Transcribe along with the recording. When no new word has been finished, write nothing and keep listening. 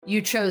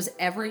You chose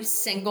every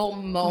single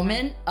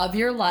moment of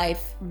your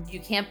life. You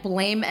can't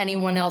blame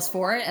anyone else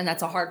for it, and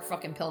that's a hard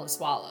fucking pill to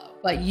swallow.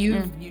 But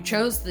you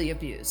chose the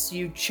abuse.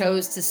 You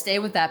chose to stay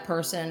with that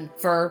person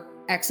for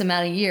X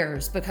amount of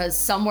years because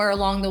somewhere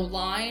along the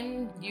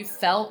line, you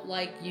felt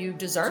like you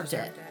deserved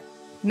it.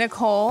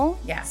 Nicole,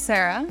 yeah.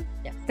 Sarah,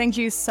 thank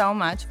you so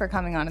much for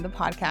coming on to the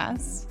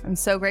podcast. I'm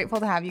so grateful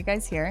to have you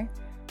guys here.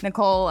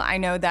 Nicole, I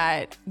know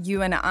that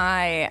you and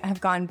I have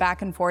gone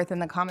back and forth in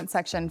the comment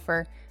section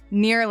for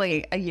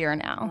nearly a year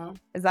now.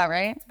 Is that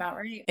right? That's about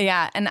right.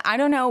 Yeah. And I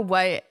don't know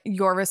what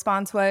your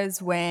response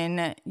was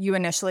when you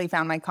initially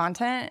found my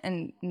content,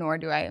 and nor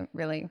do I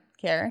really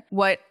care.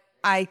 What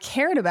I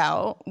cared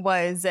about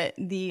was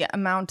the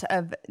amount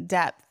of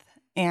depth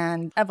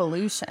and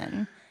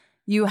evolution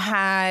you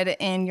had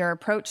in your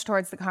approach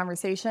towards the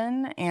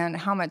conversation and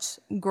how much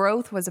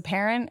growth was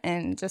apparent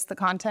in just the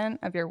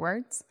content of your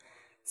words.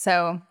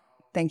 So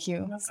thank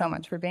you so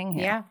much for being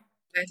here. Yeah.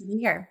 Glad to be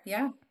here.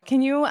 Yeah.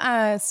 Can you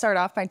start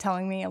off by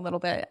telling me a little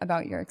bit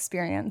about your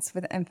experience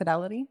with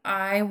infidelity?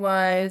 I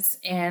was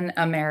in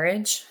a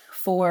marriage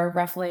for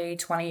roughly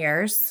 20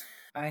 years.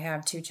 I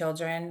have 2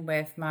 children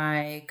with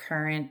my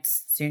current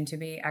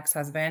soon-to-be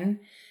ex-husband.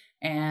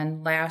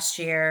 And last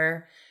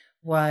year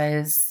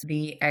was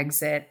the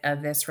exit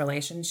of this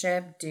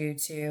relationship due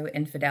to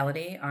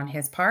infidelity on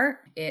his part.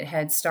 It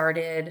had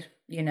started,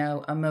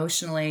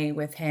 emotionally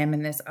with him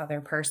and this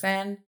other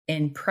person.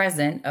 In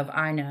present of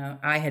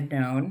I had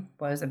known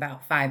was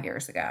about 5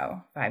 years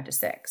ago, 5 to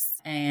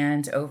 6.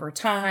 And over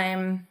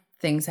time,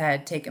 things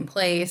had taken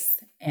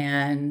place.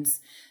 And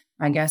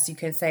I guess you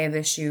could say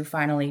the shoe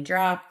finally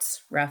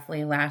dropped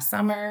roughly last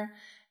summer.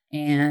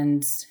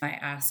 And I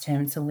asked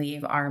him to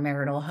leave our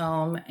marital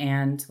home,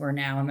 and we're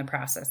now in the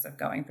process of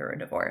going through a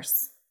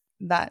divorce.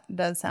 That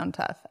does sound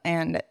tough.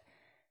 And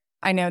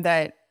I know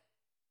that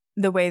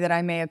the way that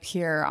I may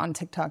appear on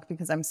TikTok,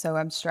 because I'm so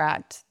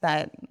abstract,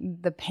 that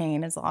the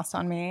pain is lost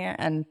on me.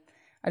 And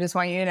I just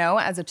want you to know,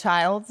 as a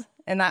child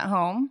in that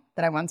home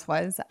that I once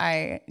was,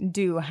 I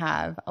do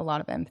have a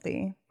lot of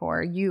empathy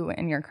for you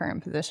in your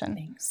current position.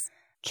 Thanks.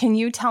 Can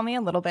you tell me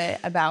a little bit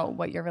about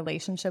what your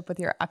relationship with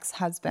your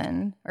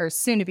ex-husband, or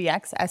soon-to-be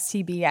ex,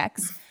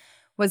 STBX,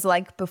 was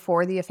like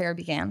before the affair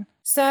began?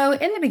 So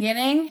in the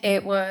beginning,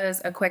 it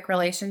was a quick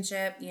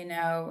relationship.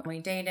 We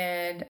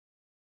dated.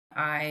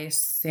 I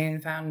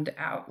soon found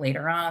out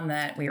later on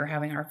that we were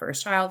having our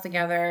first child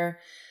together.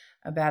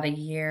 About a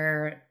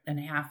year and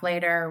a half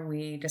later,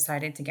 we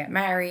decided to get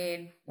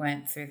married,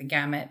 went through the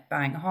gamut,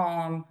 buying a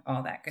home,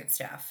 all that good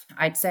stuff.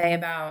 I'd say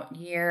about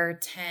year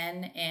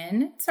 10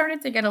 in, it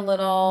started to get a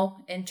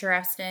little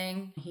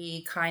interesting.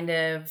 He kind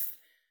of,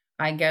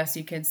 I guess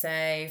you could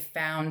say,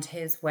 found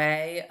his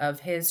way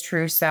of his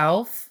true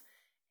self,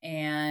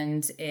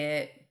 and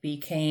it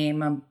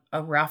became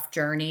a rough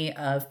journey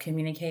of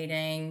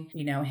communicating,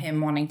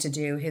 him wanting to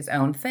do his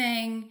own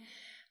thing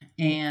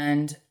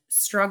and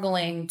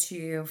struggling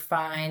to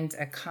find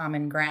a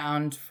common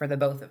ground for the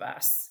both of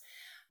us.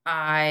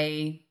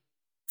 I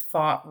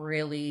fought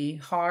really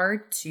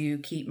hard to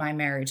keep my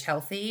marriage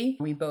healthy.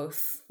 We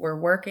both were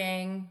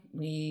working.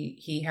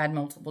 He had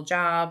multiple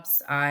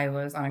jobs. I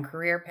was on a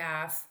career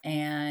path,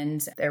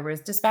 and there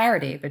was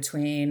disparity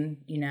between,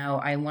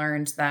 I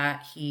learned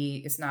that he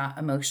is not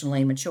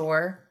emotionally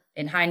mature.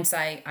 In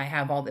hindsight, I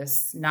have all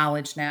this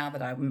knowledge now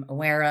that I'm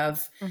aware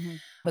of. Mm-hmm.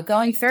 But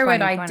going through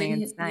it,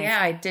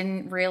 I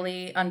didn't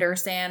really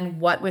understand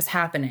what was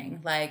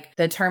happening. Like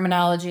the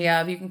terminology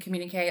of, you can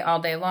communicate all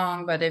day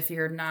long, but if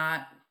you're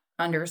not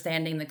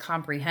understanding the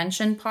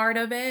comprehension part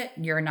of it,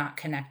 you're not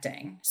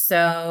connecting.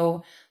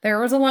 So there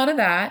was a lot of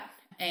that.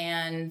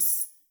 And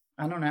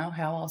I don't know,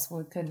 how else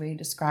could we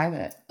describe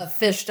it? A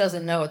fish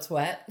doesn't know it's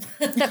wet.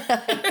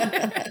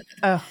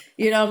 Oh.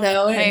 You don't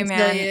know it hey, until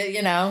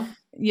man.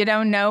 You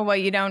don't know what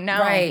you don't know.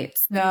 Right.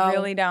 No, you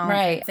really don't.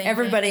 Right.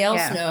 Everybody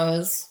else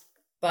knows,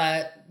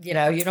 but you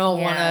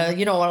don't want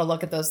to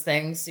look at those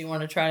things. You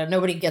want to try to,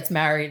 nobody gets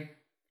married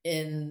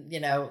and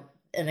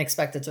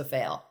expect it to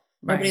fail.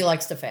 Right. Nobody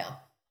likes to fail.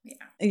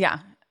 Yeah,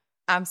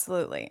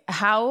 absolutely.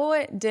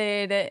 How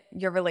did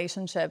your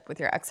relationship with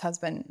your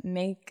ex-husband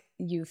make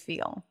you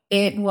feel?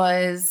 It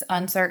was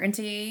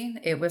uncertainty.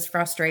 It was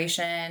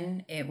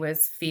frustration. It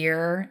was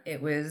fear.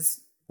 It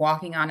was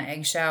walking on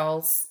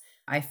eggshells.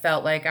 I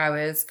felt like I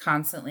was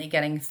constantly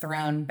getting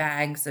thrown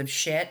bags of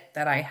shit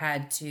that I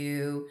had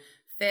to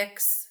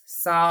fix,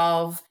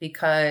 solve,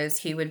 because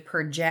he would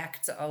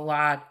project a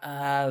lot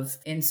of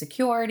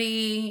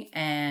insecurity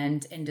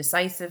and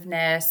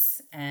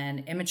indecisiveness and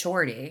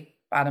immaturity,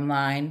 bottom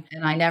line.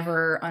 And I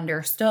never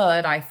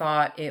understood. I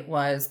thought it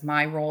was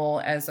my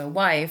role as a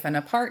wife and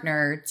a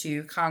partner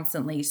to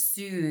constantly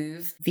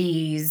soothe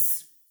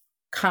these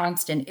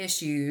constant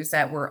issues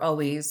that were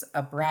always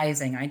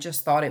uprising. I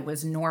just thought it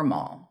was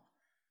normal.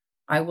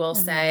 I will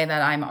say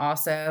that I'm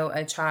also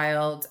a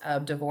child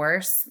of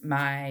divorce.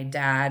 My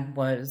dad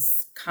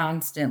was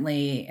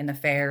constantly in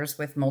affairs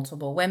with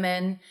multiple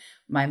women.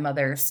 My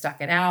mother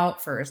stuck it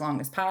out for as long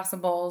as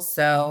possible.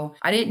 So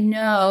I didn't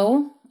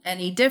know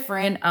any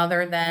different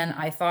other than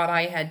I thought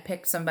I had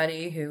picked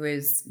somebody who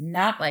is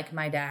not like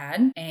my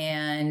dad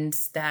and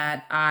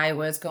that I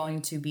was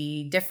going to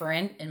be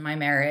different in my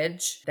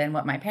marriage than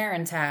what my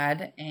parents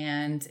had.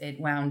 And it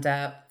wound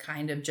up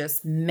kind of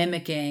just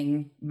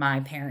mimicking my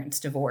parents'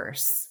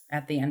 divorce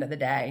at the end of the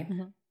day.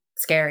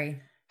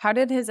 Scary. How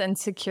did his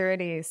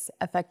insecurities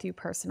affect you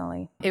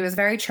personally? It was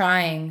very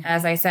trying.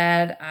 As I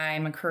said,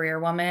 I'm a career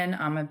woman.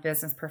 I'm a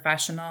business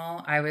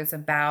professional. I was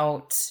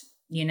about,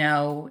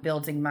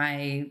 building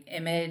my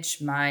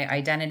image, my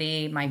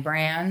identity, my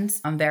brand.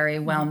 I'm very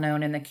well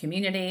known in the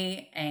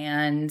community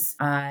and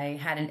I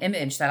had an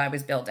image that I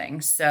was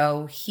building.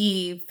 So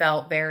he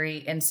felt very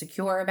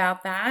insecure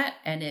about that.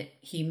 And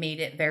he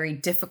made it very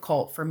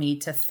difficult for me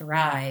to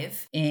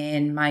thrive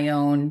in my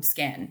own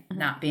skin,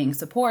 not being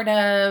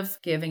supportive,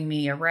 giving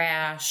me a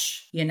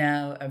rash,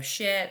 of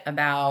shit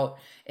about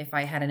if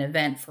I had an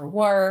event for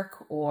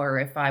work or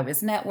if I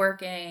was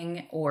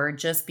networking or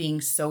just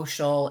being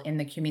social in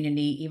the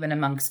community, even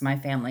amongst my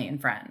family and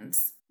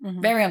friends.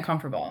 Very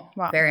uncomfortable.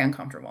 Wow. Very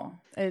uncomfortable.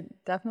 It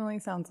definitely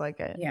sounds like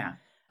it. Yeah.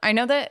 I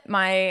know that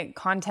my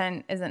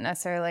content isn't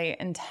necessarily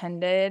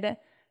intended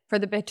for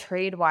the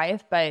betrayed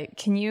wife, but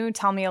can you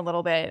tell me a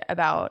little bit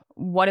about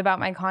what about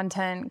my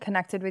content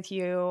connected with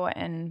you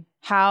and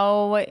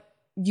how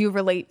you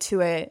relate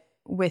to it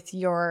with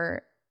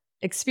your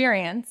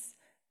experience,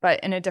 but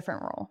in a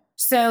different role?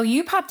 So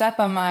you popped up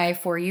on my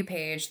For You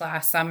page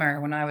last summer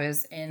when I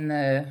was in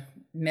the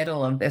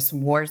middle of this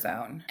war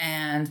zone.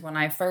 And when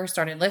I first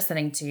started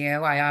listening to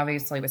you, I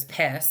obviously was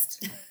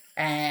pissed.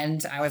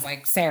 And I was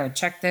like, Sarah,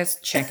 check this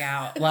chick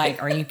out.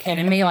 Like, are you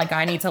kidding me? Like,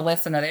 I need to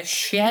listen to this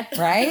shit,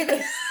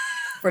 right?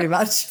 Pretty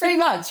much. Pretty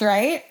much,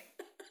 right?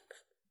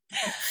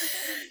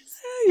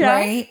 Yeah.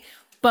 Right?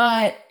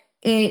 But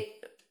it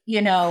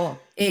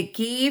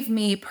gave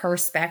me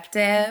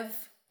perspective.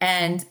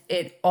 And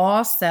it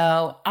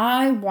also,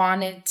 I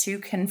wanted to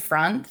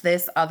confront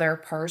this other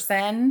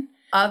person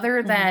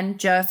other than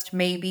just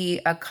maybe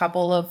a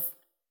couple of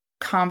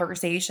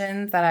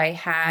conversations that I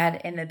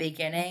had in the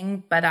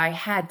beginning, but I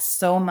had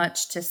so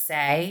much to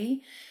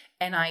say.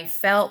 And I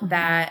felt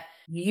that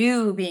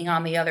you being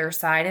on the other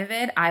side of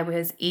it, I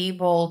was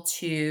able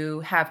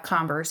to have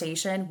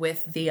conversation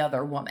with the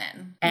other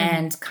woman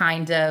and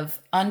kind of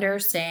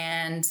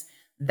understand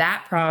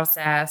that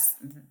process,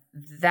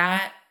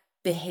 that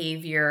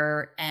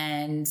behavior,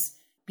 and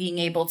being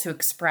able to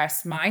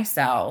express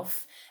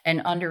myself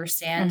and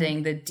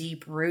understanding the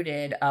deep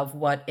rooted of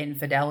what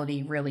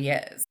infidelity really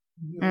is.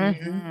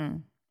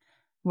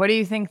 What do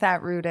you think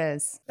that root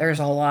is? There's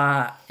a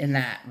lot in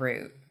that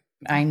root.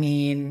 I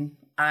mean,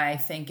 I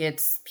think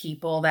it's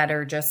people that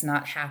are just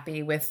not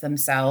happy with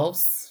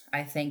themselves.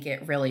 I think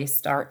it really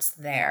starts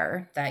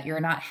there, that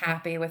you're not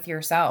happy with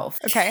yourself.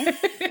 Okay.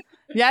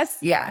 Yes.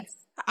 Yes.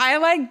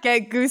 I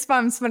get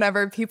goosebumps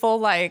whenever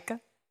people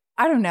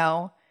I don't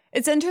know.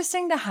 It's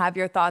interesting to have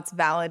your thoughts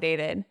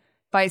validated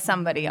by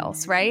somebody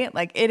else, right?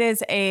 Like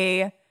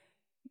it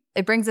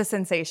brings a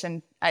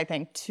sensation, I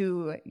think,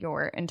 to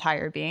your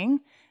entire being.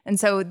 And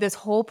so this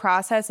whole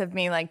process of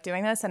me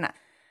doing this, and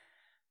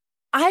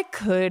I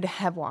could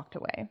have walked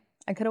away.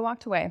 I could have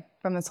walked away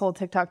from this whole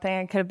TikTok thing.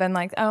 I could have been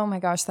like, oh my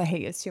gosh, the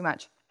hate is too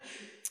much.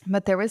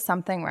 But there was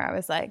something where I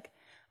was like,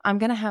 I'm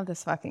going to have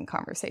this fucking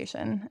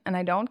conversation. And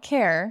I don't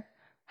care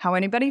how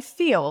anybody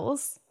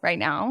feels right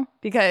now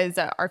because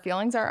our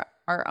feelings are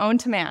our own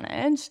to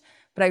manage.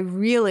 But I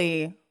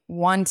really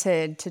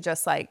wanted to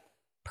just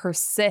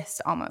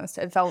persist almost.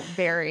 It felt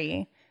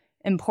very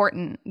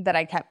important that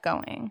I kept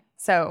going.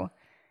 So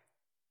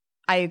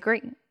I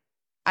agree.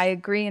 I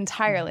agree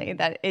entirely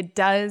that it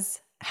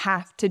does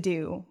have to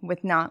do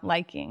with not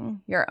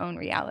liking your own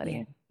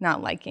reality,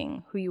 not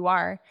liking who you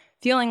are,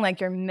 feeling like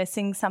you're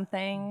missing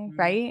something,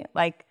 right?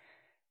 Like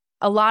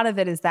a lot of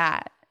it is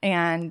that.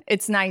 And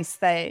it's nice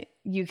that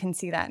you can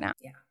see that now.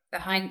 Yeah.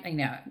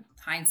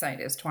 Hindsight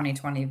is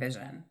 20/20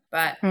 vision.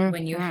 But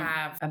when you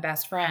have a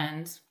best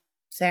friend,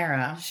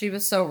 Sarah, she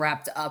was so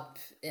wrapped up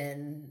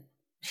in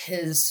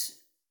his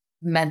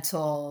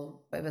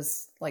mental, it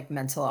was like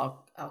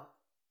mental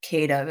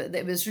al-Qaeda.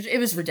 It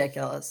was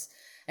ridiculous.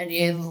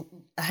 And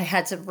I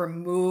had to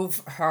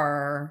remove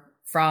her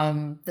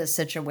from the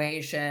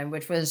situation,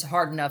 which was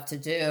hard enough to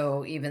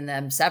do, even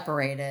them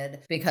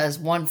separated, because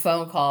one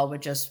phone call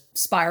would just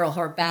spiral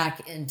her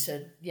back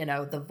into,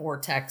 the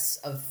vortex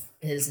of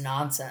his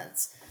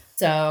nonsense.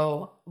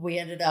 So we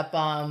ended up,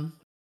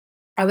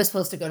 I was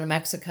supposed to go to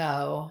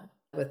Mexico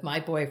with my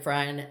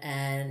boyfriend,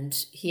 and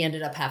he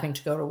ended up having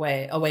to go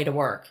away to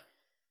work.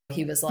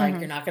 He was like,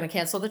 you're not going to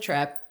cancel the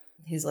trip.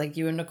 He's like,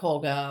 you and Nicole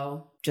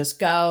go. Just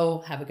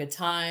go. Have a good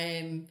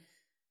time.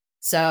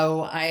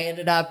 So I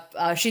ended up,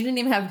 she didn't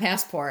even have a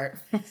passport.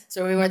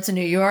 So we went to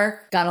New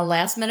York, got a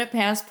last minute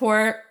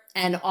passport.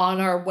 And on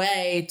our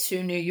way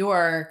to New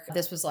York,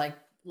 this was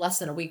less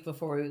than a week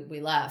before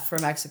we left for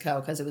Mexico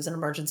because it was an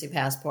emergency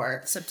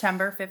passport.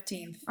 September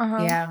 15th.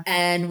 Yeah.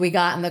 And we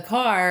got in the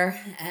car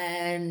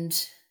and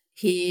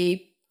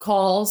he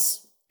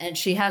calls and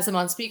she has him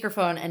on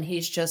speakerphone and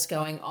he's just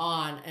going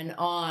on and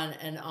on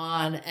and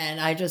on. And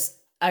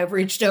I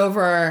reached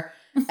over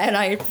and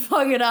I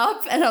hung it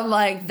up and I'm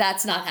like,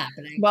 that's not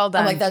happening. Well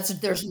done. I'm like,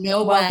 there's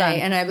no Well way. done.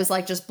 And I was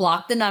like, just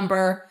block the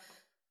number.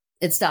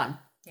 It's done.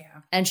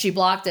 Yeah. And she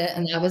blocked it.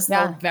 And that was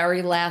the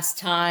very last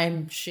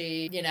time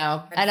she,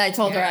 and I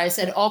told her, I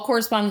said, all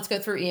correspondence go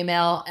through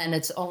email and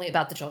it's only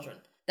about the children.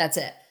 That's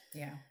it.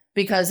 Yeah.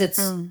 Because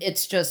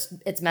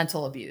it's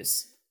mental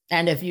abuse.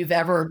 And if you've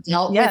ever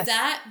dealt with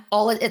that,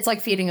 it's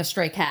like feeding a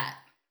stray cat.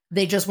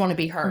 They just want to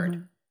be heard.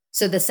 Mm-hmm.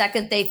 So the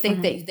second they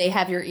think that they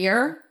have your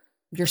ear,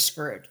 you're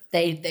screwed.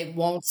 They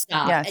won't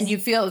stop. Yes. And you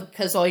feel,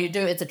 because all you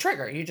do, it's a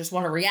trigger. You just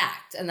want to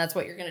react. And that's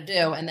what you're going to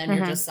do. And then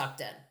you're just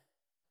sucked in.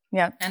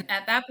 Yeah. And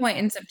at that point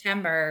in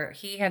September,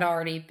 he had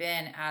already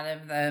been out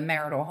of the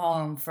marital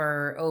home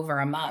for over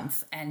a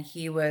month. And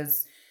he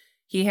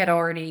had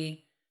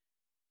already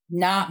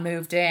not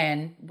moved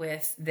in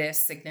with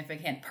this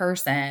significant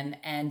person.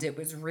 And it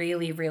was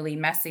really, really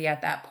messy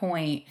at that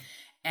point.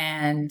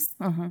 And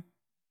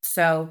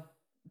so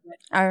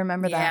I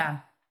remember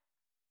that.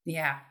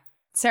 Yeah.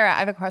 Sarah, I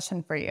have a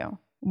question for you.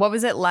 What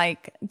was it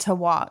like to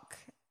walk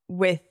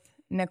with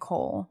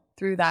Nicole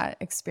through that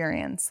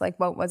experience? Like,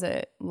 what was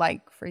it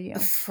like for you?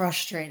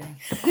 Frustrating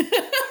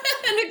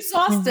and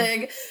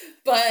exhausting,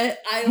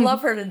 but I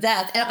love her to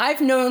death. And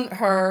I've known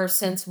her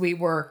since we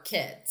were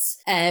kids,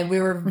 and we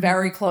were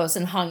very close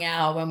and hung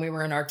out when we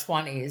were in our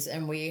 20s.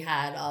 And we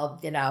had,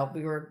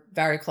 we were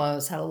very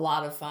close, had a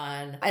lot of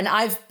fun. And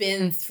I've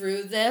been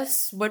through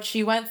what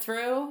she went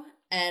through,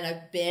 and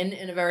I've been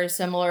in a very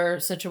similar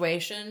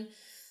situation.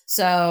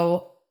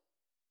 So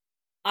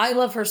I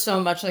love her so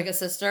much, like a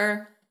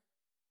sister.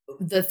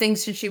 The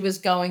things that she was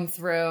going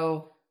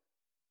through,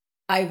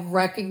 I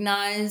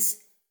recognize,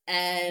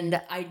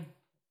 and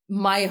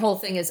my whole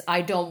thing is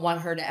I don't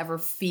want her to ever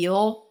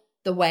feel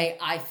the way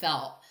I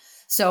felt.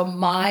 So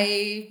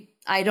I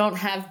don't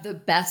have the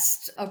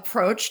best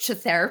approach to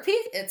therapy.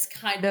 It's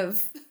kind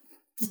of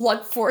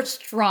blunt force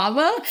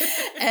trauma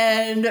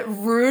and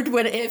rude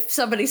if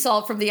somebody saw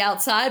it from the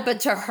outside, but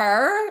to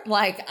her,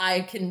 like I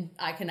can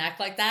act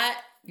like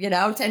that.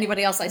 To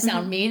anybody else, I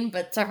sound mean,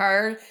 but to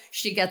her,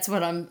 she gets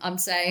what I'm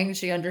saying.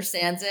 She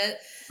understands it.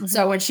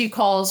 So when she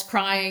calls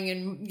crying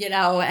and,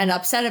 and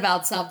upset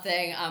about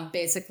something, I'm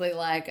basically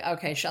like,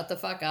 okay, shut the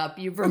fuck up.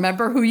 You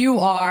remember who you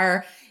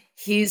are.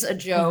 He's a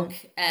joke,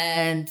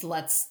 and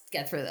let's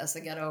get through this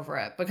and get over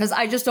it, because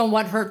I just don't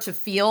want her to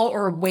feel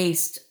or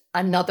waste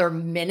another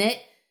minute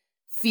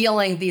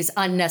feeling these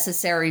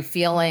unnecessary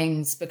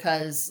feelings,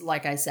 because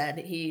like I said,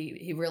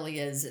 he really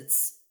is.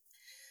 It's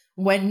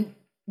when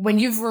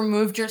you've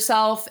removed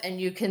yourself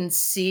and you can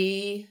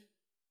see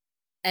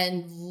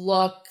and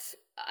look,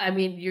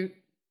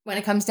 when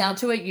it comes down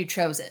to it, you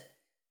chose it.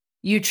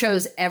 You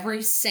chose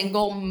every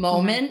single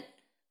moment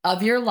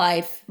of your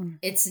life.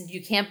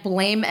 You can't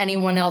blame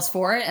anyone else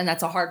for it. And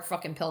that's a hard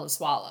fucking pill to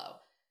swallow.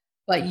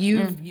 But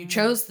you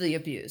chose the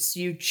abuse.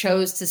 You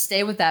chose to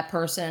stay with that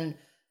person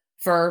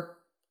for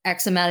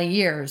X amount of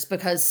years,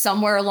 because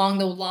somewhere along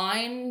the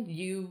line,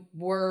 you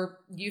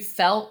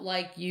felt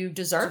like you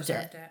deserved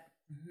it.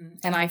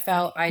 And I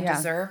felt I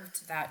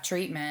deserved that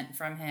treatment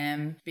from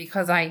him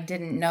because I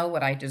didn't know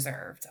what I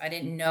deserved. I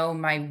didn't know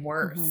my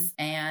worth.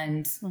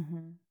 And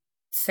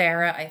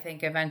Sarah, I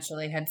think,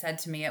 eventually had said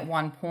to me at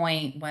one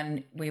point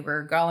when we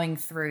were going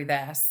through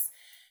this,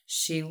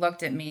 she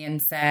looked at me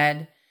and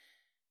said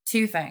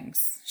two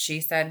things.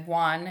 She said,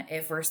 one,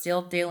 if we're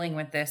still dealing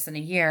with this in a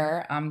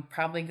year, I'm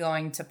probably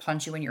going to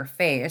punch you in your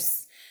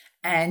face.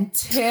 And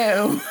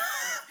two,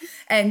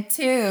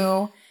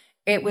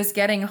 it was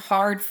getting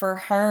hard for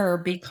her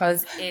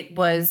because it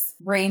was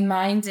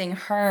reminding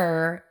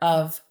her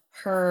of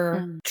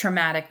her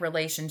traumatic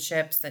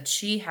relationships that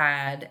she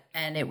had.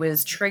 And it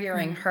was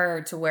triggering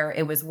her to where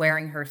it was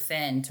wearing her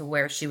thin, to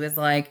where she was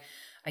like,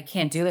 I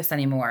can't do this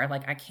anymore.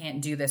 Like, I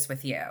can't do this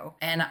with you.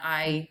 And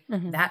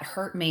that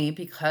hurt me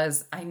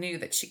because I knew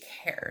that she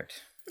cared.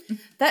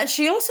 That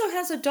she also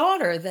has a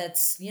daughter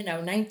that's,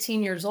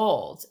 19 years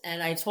old.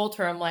 And I told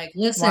her, I'm like,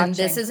 listen,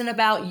 this isn't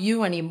about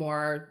you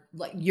anymore.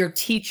 Like, you're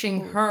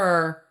teaching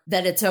her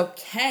that it's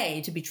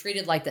okay to be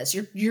treated like this.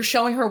 You're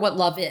showing her what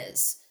love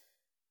is.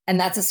 And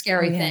that's a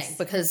scary thing,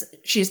 because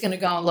she's going to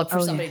go and look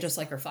for somebody just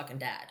like her fucking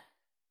dad.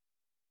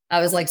 I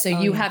was like, so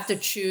you have to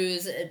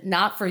choose,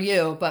 not for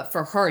you, but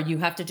for her. You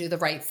have to do the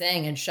right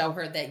thing and show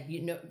her that,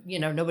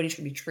 nobody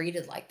should be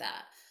treated like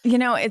that.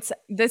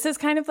 This is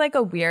kind of like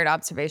a weird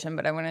observation,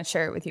 but I want to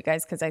share it with you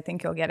guys because I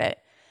think you'll get it.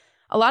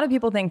 A lot of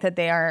people think that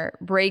they are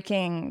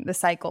breaking the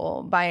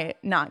cycle by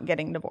not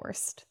getting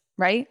divorced,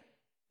 right?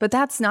 But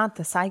that's not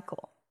the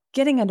cycle.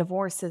 Getting a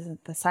divorce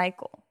isn't the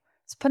cycle.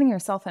 It's putting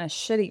yourself in a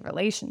shitty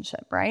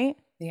relationship, right?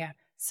 Yeah.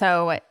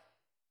 So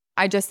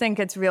I just think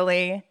it's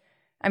really,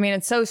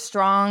 it's so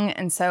strong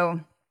and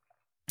so,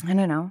 I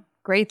don't know,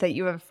 great that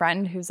you have a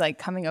friend who's like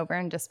coming over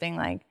and just being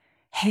like,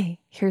 hey,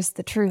 here's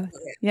the truth,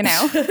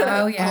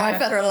 Oh, yeah. I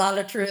fed her a lot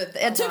of truth.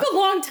 It took a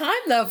long time,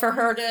 though, for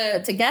her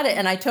to get it.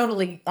 And I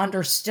totally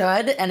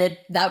understood. And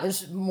that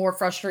was more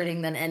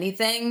frustrating than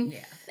anything.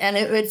 Yeah. And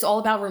it's all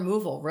about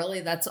removal. Really,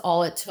 that's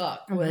all it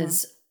took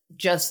was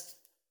just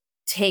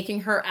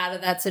taking her out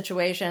of that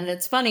situation. And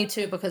it's funny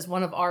too, because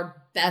one of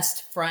our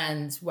best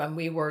friends when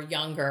we were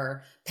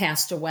younger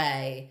passed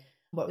away.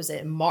 What was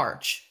it? In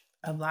March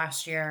of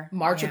last year. Of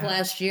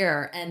last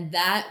year. And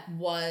that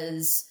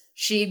was,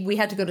 we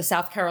had to go to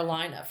South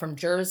Carolina from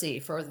Jersey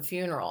for the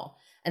funeral.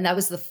 And that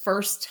was the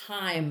first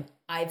time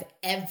I've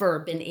ever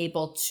been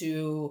able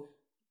to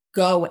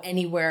go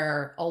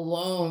anywhere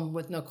alone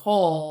with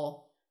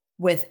Nicole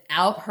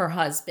without her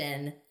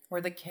husband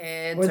or the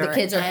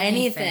kids or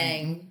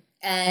anything.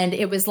 And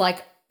it was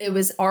like, it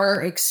was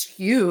our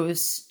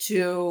excuse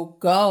to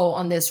go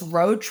on this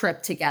road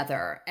trip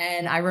together.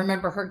 And I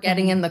remember her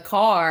getting in the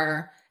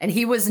car, and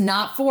he was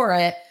not for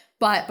it,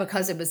 but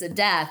because it was a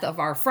death of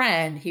our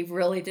friend, he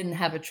really didn't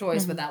have a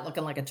choice without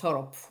looking like a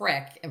total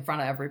prick in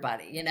front of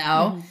everybody, you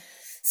know?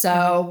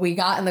 So we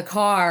got in the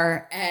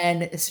car,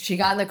 and she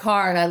got in the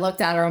car, and I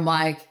looked at her, I'm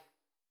like,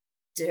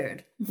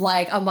 dude,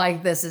 I'm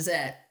like, this is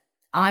it.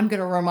 I'm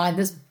going to remind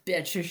this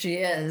bitch who she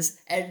is.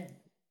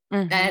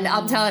 And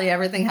I'm telling you,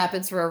 everything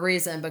happens for a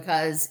reason,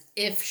 because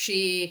if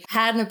she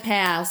hadn't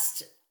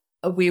passed,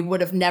 we would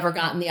have never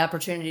gotten the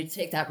opportunity to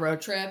take that road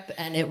trip.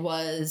 And it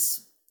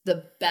was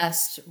the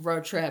best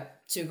road trip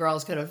two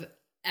girls could have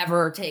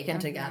ever taken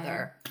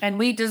together. And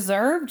we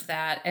deserved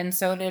that. And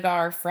so did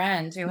our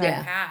friend who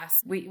had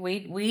passed.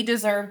 We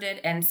deserved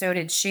it, and so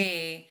did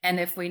she. And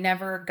if we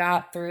never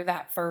got through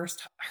that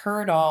first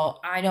hurdle,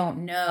 I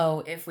don't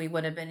know if we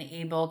would have been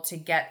able to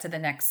get to the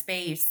next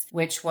space,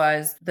 which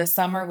was the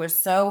summer was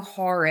so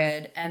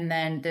horrid. And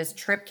then this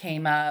trip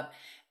came up,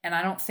 and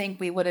I don't think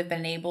we would have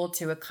been able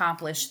to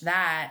accomplish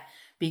that,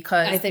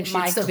 because I think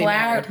my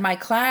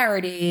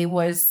clarity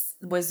was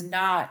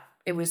not.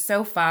 It was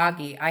so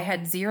foggy. I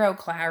had zero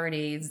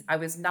clarity. I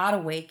was not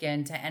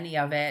awakened to any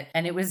of it.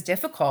 And it was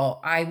difficult.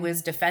 I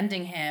was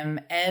defending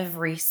him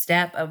every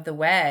step of the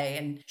way.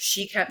 And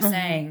she kept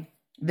saying,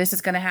 this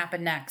is going to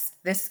happen next.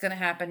 This is going to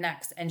happen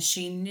next. And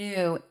she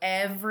knew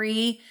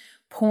every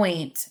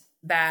point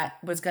that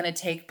was going to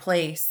take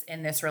place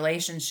in this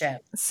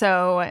relationship.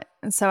 So I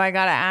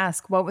got to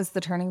ask, what was the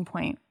turning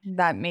point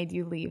that made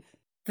you leave?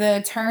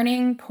 The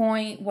turning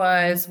point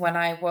was when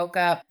I woke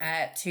up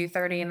at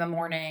 2:30 in the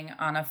morning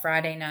on a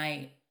Friday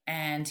night,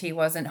 and he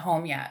wasn't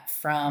home yet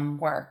from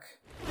work.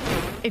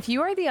 If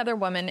you are the other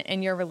woman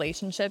in your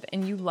relationship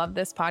and you love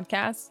this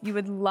podcast, you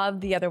would love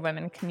the Other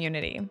Women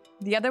community.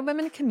 The Other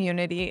Women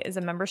community is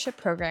a membership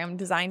program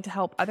designed to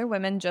help other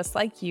women just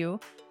like you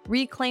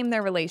reclaim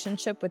their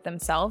relationship with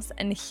themselves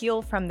and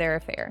heal from their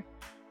affair.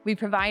 We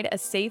provide a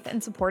safe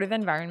and supportive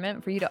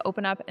environment for you to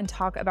open up and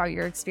talk about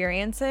your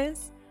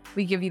experiences.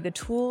 We give you the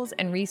tools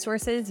and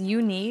resources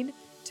you need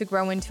to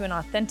grow into an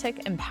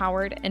authentic,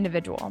 empowered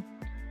individual.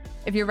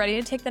 If you're ready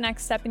to take the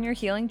next step in your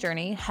healing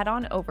journey, head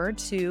on over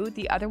to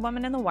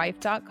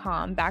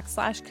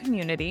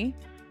theotherwomanandthewife.com/community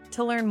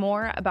to learn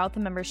more about the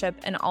membership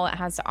and all it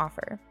has to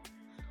offer.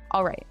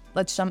 All right,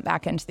 let's jump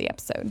back into the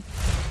episode.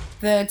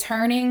 The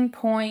turning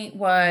point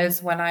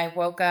was when I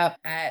woke up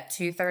at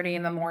 2:30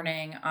 in the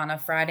morning on a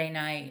Friday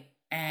night,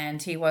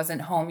 and he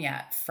wasn't home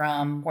yet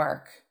from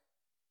work.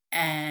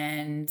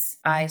 And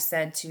I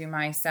said to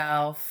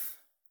myself,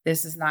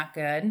 this is not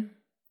good.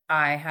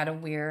 I had a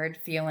weird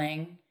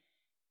feeling.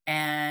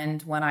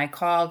 And when I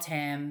called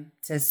him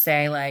to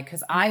say,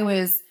 because I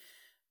was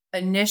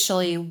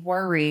initially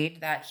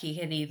worried that he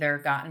had either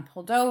gotten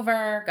pulled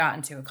over, got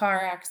into a car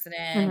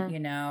accident,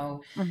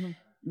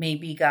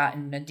 maybe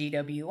gotten a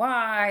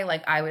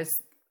DWI. I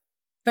was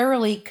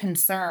thoroughly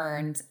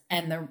concerned.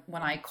 And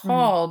when I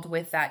called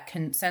with that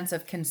sense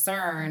of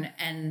concern,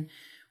 and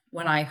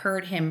when I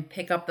heard him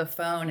pick up the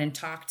phone and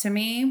talk to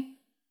me,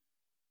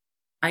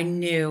 I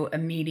knew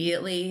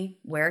immediately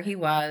where he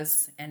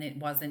was, and it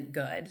wasn't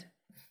good.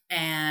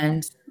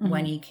 And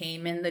when he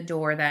came in the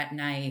door that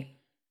night,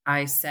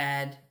 I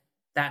said,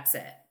 that's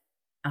it.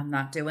 I'm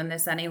not doing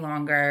this any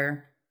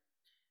longer.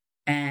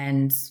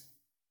 And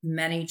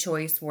many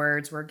choice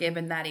words were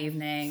given that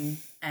evening.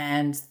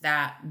 And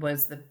that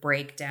was the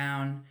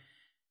breakdown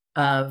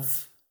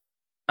of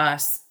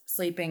us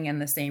sleeping in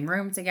the same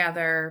room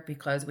together,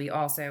 because we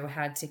also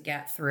had to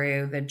get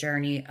through the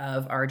journey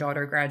of our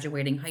daughter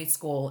graduating high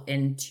school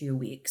in 2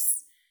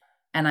 weeks.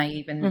 And I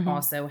even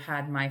also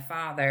had my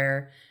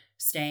father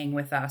staying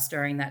with us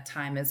during that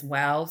time as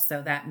well.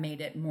 So that made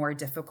it more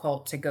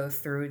difficult to go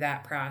through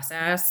that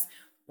process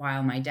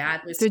while my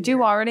dad was Did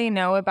you already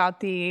know about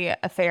the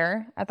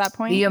affair at that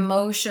point? The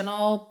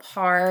emotional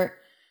part,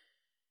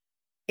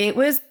 it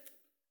was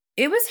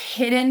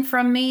hidden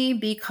from me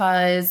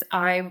because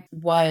I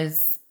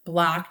was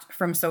blocked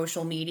from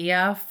social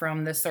media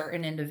from the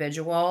certain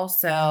individual.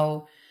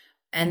 So,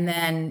 and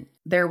then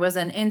there was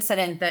an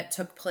incident that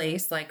took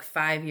place 6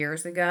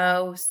 years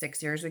ago,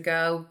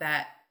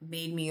 that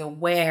made me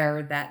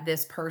aware that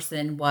this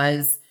person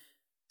was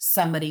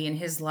somebody in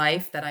his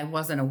life that I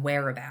wasn't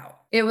aware about.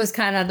 It was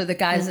kind of under the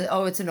guise of,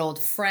 oh, it's an old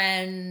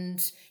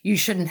friend. You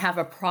shouldn't have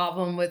a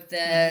problem with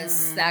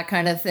this, that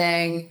kind of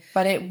thing.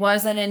 But it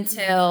wasn't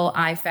until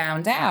I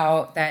found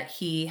out that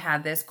he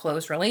had this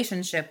close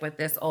relationship with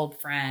this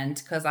old friend,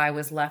 because I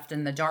was left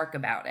in the dark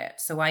about it.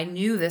 So I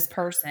knew this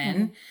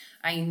person.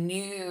 I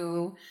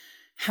knew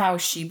how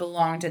she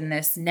belonged in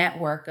this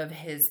network of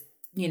his,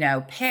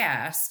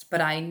 past, but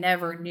I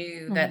never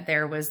knew that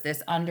there was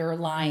this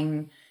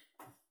underlying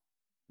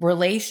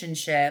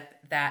relationship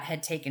that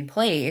had taken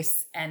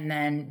place. And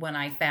then when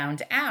I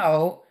found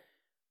out,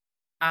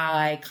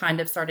 I kind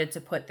of started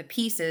to put the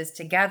pieces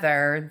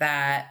together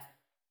that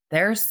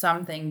there's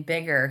something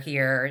bigger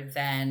here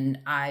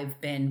than I've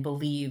been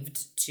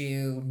believed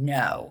to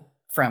know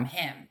from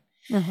him.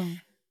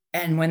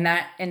 And when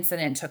that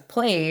incident took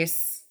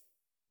place,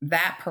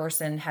 that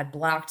person had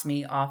blocked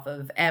me off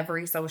of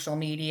every social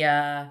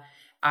media.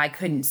 I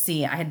couldn't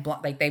see. I had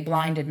they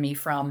blinded me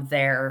from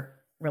their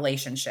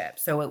relationship.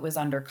 So it was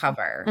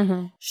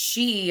undercover.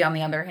 She, on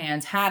the other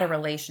hand, had a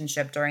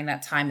relationship during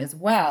that time as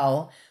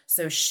well.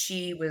 So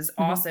she was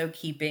also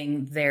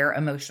keeping their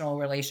emotional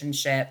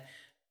relationship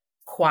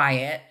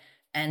quiet.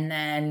 And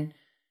then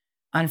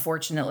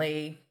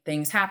unfortunately,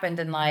 things happened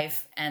in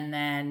life. And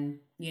then,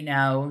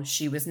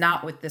 she was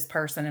not with this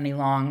person any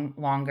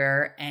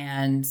longer.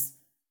 And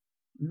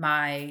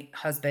my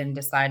husband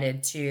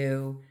decided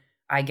to,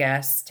 I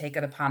guess, take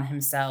it upon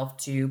himself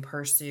to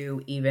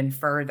pursue even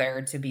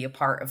further to be a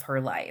part of her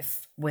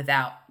life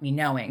without me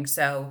knowing.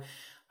 So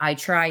I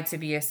tried to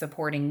be a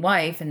supporting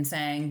wife and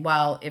saying,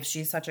 well, if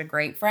she's such a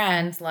great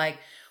friend, like,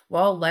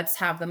 well, let's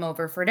have them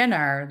over for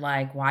dinner.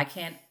 Like, why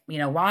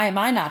am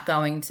I not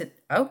going to?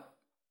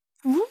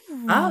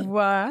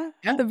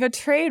 The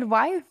betrayed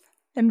wife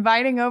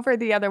inviting over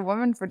the other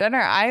woman for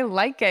dinner. I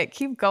like it.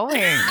 Keep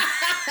going.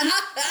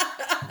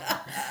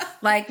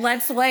 Like,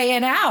 let's lay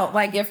it out.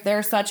 Like, if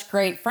they're such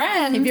great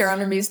friends. Keep your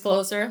enemies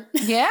closer.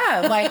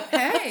 Yeah. Like,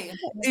 hey.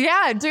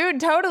 Yeah, dude,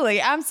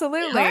 totally.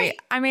 Absolutely. Right.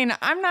 I mean,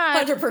 I'm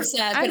not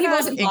 100%, but he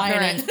wasn't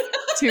buying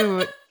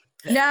it.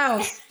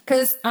 No,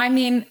 because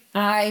I'm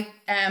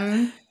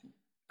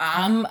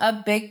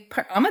a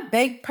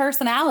big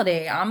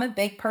personality. I'm a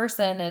big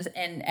person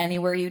in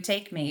anywhere you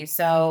take me.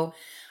 So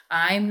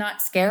I'm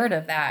not scared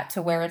of that,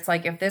 to where it's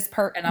like, if this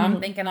and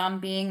I'm thinking I'm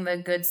being the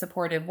good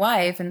supportive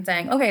wife and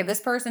saying, okay, this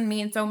person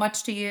means so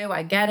much to you.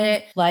 I get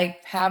it.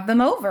 Like, have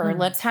them over.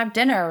 Let's have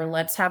dinner.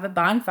 Let's have a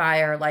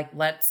bonfire. Like,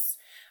 this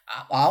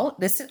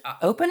is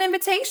open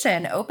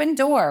invitation, open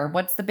door.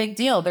 What's the big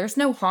deal? There's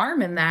no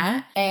harm in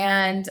that.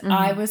 And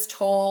I was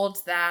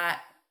told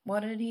that,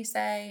 what did he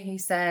say? He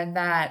said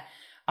that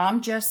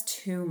I'm just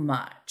too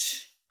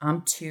much.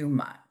 I'm too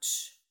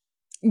much.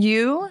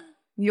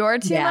 You're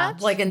too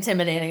much? Like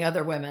intimidating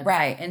other women.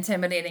 Right.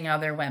 Intimidating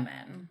other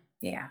women.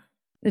 Yeah.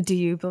 Do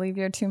you believe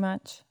you're too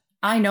much?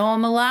 I know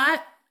I'm a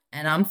lot,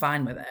 and I'm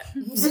fine with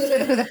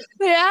it.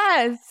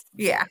 Yes.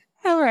 Yeah.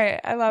 All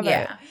right. I love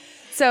it.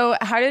 So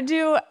how did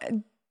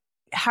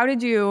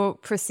you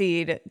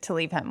proceed to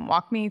leave him?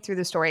 Walk me through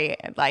the story.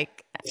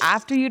 Like,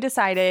 after you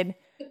decided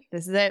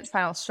this is it,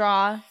 final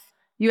straw,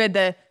 you had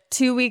the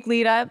 2-week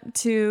lead up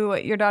to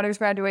your daughter's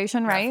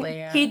graduation, right? Roughly,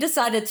 yeah. He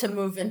decided to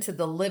move into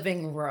the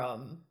living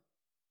room.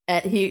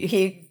 And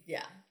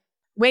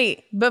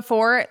Wait,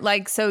 before,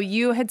 like, so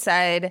you had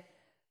said,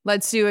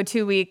 let's do a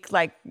 2-week,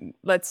 like,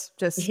 let's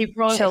just chill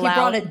out. He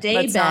brought a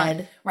day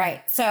bed.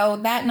 Right. So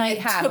that night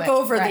took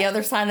over the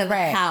other side of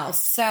the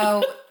house.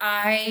 So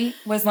I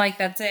was like,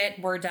 that's it.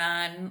 We're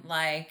done.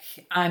 Like,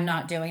 I'm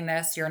not doing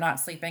this. You're not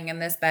sleeping in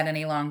this bed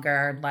any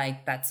longer.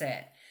 Like, that's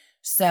it.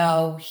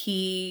 So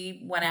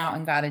he went out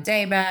and got a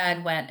day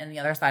bed, went in the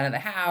other side of the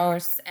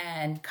house,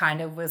 and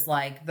kind of was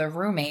like the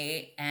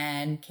roommate,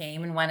 and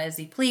came and went as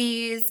he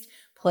pleased,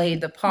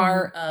 played the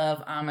part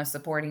of I'm a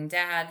supporting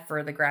dad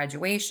for the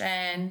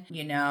graduation,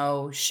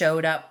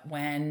 showed up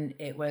when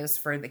it was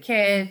for the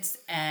kids.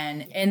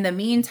 And in the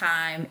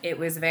meantime, it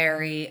was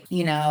very,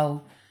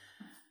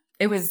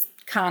 it was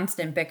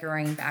constant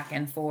bickering back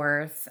and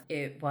forth.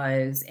 It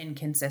was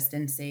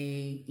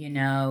inconsistency.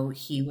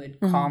 He would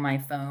call my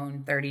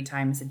phone 30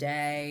 times a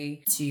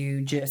day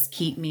to just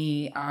keep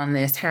me on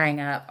this hang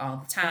up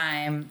all the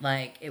time.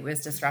 Like, it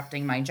was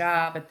disrupting my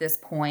job at this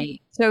point.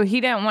 So he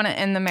didn't want to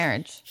end the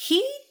marriage.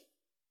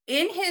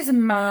 In his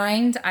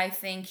mind, I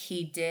think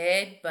he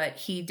did, but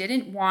he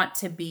didn't want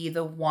to be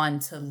the one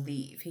to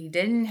leave. He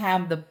didn't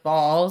have the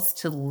balls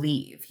to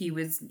leave. He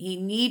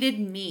needed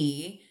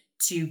me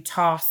to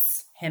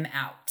toss him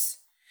out.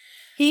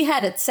 He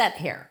had it set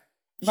here.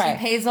 Right.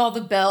 She pays all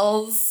the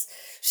bills.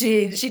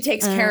 She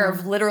takes care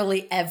of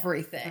literally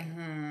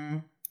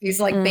everything. He's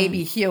like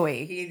baby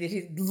Huey.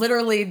 He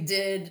literally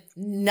did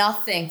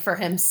nothing for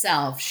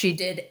himself. She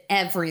did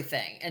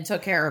everything and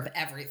took care of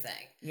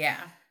everything. Yeah.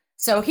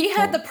 So he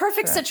had the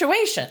perfect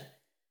situation.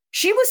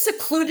 She was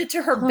secluded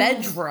to her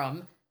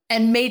bedroom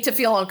and made to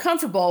feel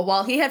uncomfortable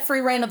while he had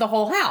free reign of the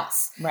whole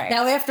house. Right.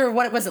 Now, after,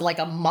 what was it, like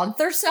a month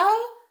or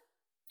so?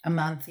 A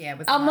month, yeah. It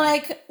was I'm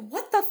like,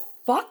 what the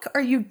fuck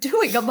are you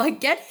doing? I'm like,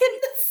 get him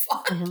the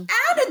fuck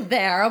out of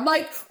there. I'm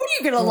like, what are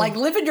you going to like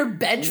live in your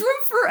bedroom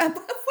for?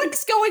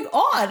 What's going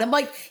on? I'm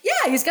like,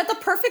 yeah, he's got the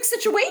perfect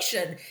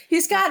situation.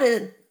 He's got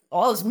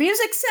all his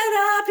music set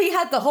up. He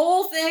had the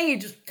whole thing. He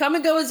just come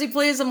and go as he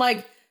please. I'm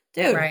like,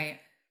 dude. Right.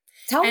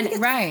 Tell him And to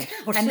get right.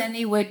 the fuck out. And then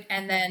he would,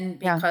 and then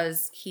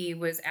because he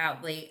was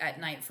out late at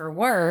night for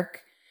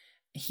work,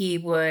 he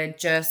would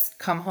just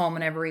come home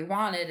whenever he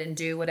wanted and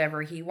do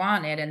whatever he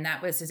wanted. And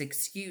that was his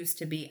excuse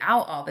to be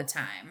out all the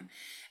time.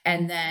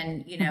 And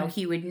then, you know,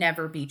 he would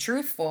never be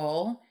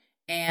truthful.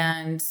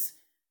 And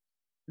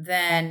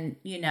then,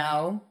 you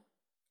know,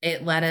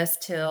 it led us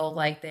till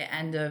like the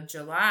end of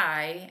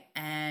July.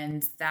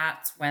 And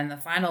that's when the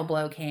final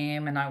blow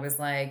came. And I was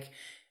like,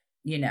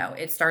 you know,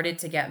 it started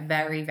to get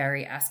very,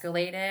 very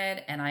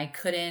escalated, and I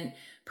couldn't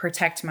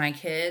protect my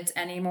kids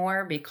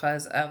anymore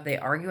because of the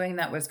arguing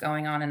that was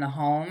going on in the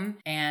home.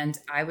 And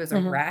I was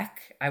a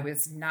wreck. I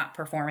was not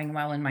performing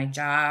well in my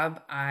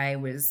job. I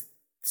was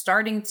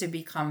starting to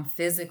become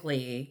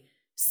physically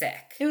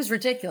sick. It was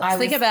ridiculous.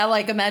 Think about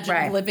like,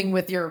 imagine living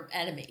with your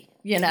enemy,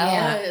 you know?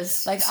 Yeah.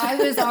 Like I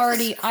was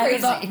already, I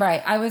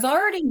was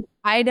already.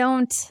 I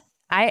don't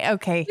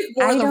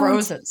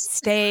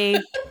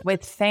stay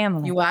with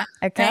family. You what?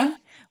 Okay. Yeah?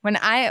 When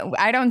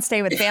I don't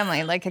stay with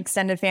family, like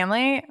extended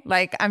family,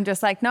 like I'm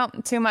just like,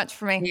 nope, too much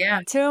for me. Yeah.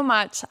 Too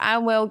much. I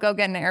will go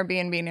get an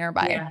Airbnb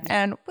nearby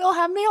and we'll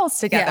have meals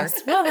together.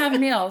 Yes, we'll have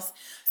meals.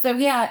 So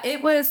yeah,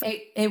 it was,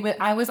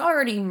 I was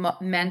already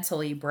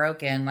mentally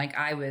broken. Like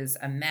I was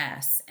a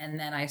mess. And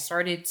then I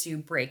started to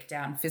break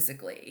down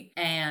physically,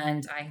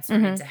 and I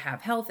started to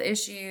have health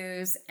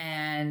issues,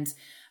 and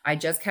I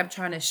just kept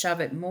trying to shove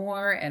it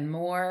more and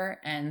more.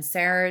 And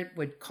Sarah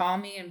would call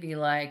me and be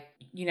like,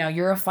 you know,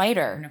 you're a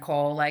fighter,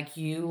 Nicole. Like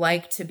you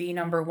like to be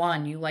number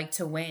one. You like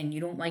to win. You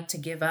don't like to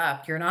give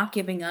up. You're not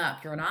giving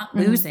up. You're not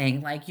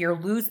losing. Like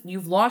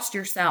you've lost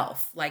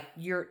yourself. Like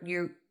you're.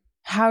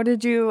 How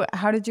did you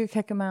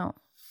kick him out?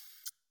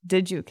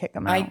 Did you kick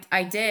him out?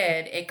 I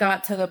did. It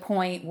got to the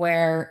point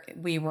where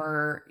we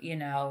were, you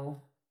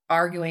know,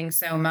 arguing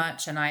so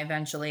much, and I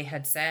eventually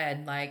had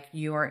said, like,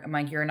 you're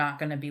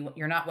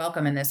not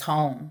welcome in this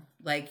home.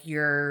 Like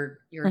you're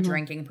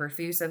drinking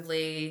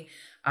profusively.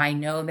 I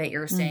know that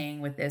you're staying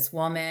with this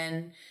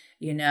woman,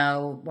 you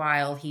know,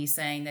 while he's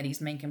saying that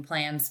he's making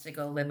plans to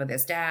go live with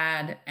his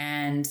dad.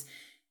 And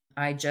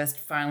I just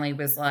finally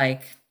was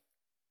like,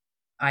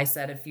 I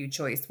said a few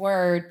choice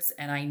words,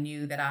 and I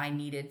knew that I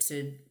needed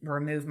to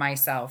remove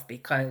myself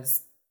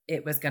because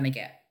it was going to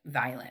get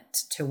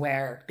violent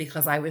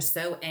because I was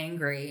so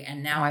angry.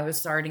 And now I was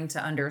starting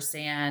to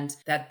understand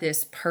that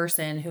this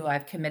person who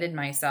I've committed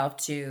myself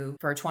to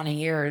for 20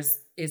 years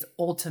is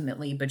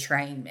ultimately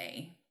betraying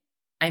me.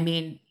 I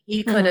mean,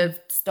 he could have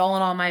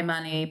stolen all my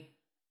money,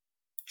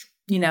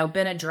 you know,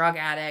 been a drug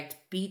addict,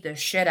 beat the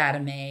shit out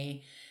of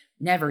me,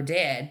 never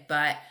did.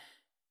 But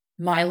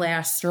my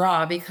last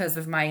straw, because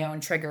of my own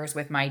triggers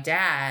with my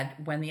dad,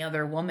 when the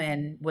other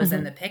woman was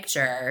in the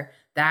picture,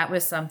 that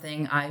was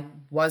something I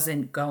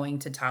wasn't going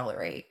to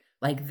tolerate.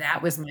 Like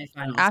that was my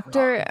final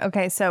straw.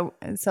 Okay, so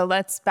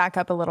let's back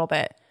up a little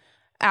bit.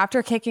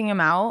 After kicking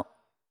him out,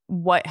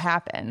 what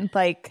happened?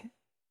 Like,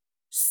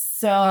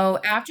 so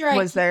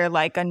was there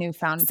like a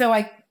newfound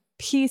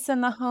peace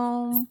in the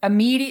home?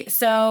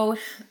 So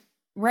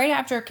right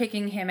after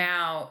kicking him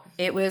out,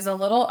 it was a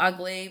little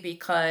ugly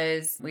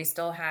because we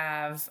still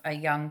have a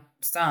young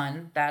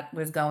son that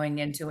was going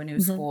into a new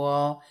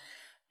school,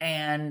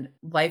 and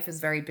life is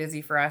very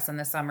busy for us in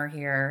the summer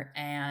here.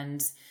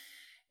 And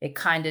it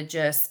kind of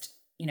just,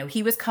 you know,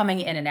 he was coming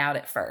in and out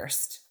at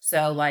first.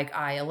 So like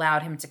I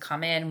allowed him to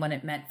come in when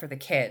it meant for the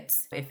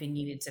kids. If he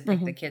needed to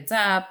pick the kids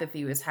up, if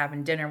he was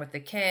having dinner with the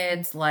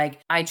kids, like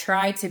I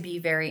tried to be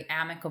very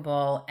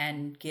amicable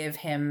and give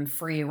him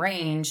free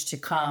range to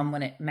come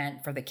when it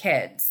meant for the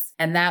kids.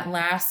 And that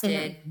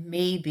lasted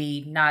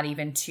maybe not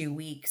even 2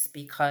 weeks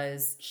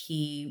because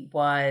he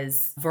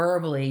was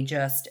verbally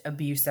just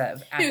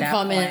abusive at that point. He would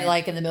come in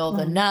like in the middle of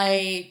the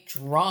night,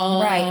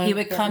 drunk. Right. He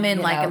would come in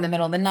like in the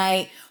middle of the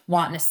night,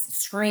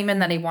 screaming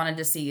that he wanted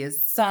to see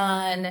his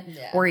son,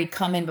 or he'd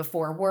come in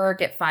before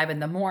work at 5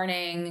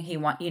 a.m. He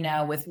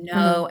with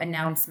no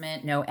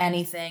announcement, no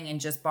anything,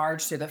 and just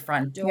barge through the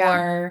front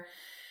door.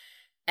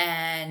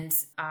 And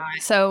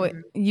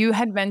you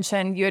had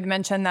mentioned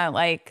that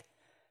like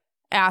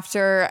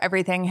after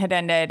everything had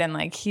ended and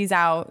like he's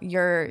out,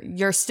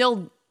 you're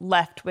still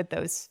left with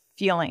those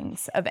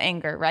feelings of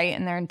anger, right?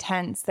 And they're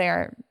intense,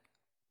 they're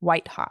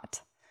white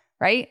hot,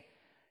 right?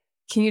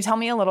 Can you tell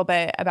me a little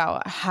bit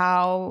about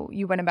how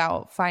you went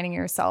about finding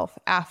yourself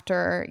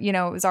after, you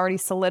know, it was already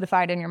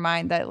solidified in your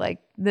mind that like,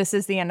 this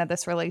is the end of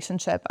this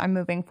relationship, I'm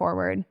moving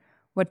forward.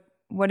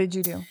 What did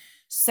you do?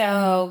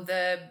 So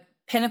the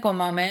pinnacle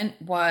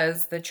moment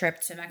was the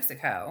trip to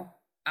Mexico.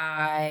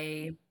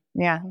 I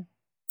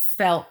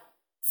felt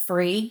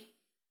free.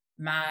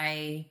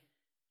 My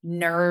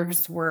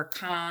nerves were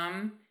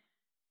calm,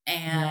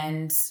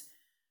 and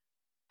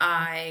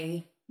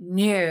I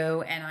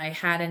knew, and I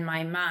had in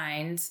my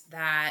mind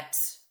that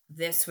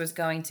this was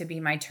going to be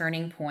my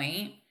turning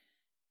point,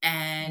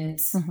 And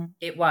Mm-hmm.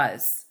 it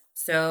was.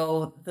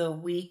 So the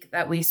week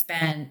that we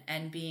spent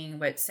and being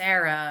with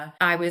Sarah,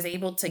 I was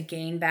able to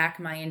gain back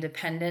my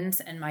independence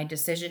and my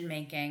decision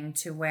making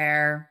to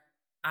where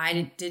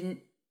I didn't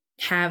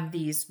have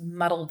these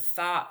muddled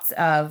thoughts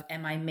of,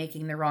 am I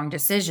making the wrong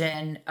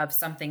decision of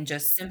something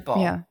just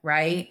simple? Yeah.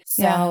 Right.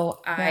 Yeah.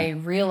 So I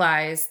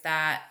realized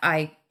that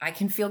I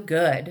can feel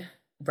good.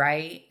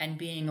 Right. And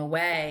being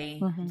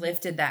away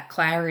lifted that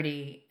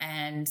clarity.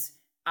 And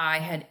I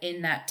had,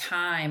 in that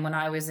time when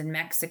I was in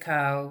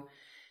Mexico,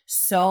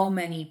 so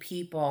many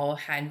people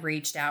had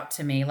reached out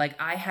to me. Like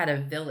I had a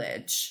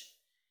village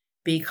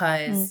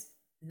because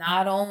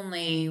not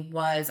only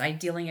was I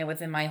dealing it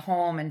within my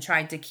home and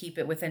tried to keep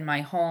it within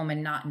my home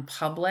and not in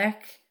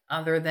public,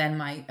 other than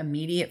my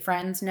immediate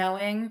friends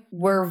knowing,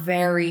 we're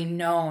very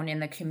known in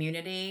the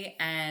community.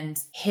 And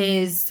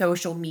his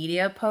social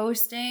media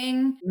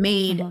posting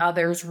made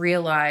others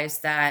realize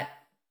that,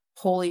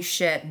 holy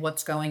shit,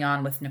 what's going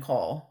on with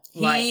Nicole?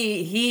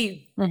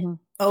 He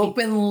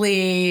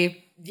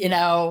openly,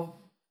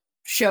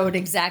 showed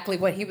exactly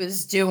what he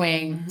was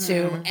doing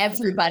to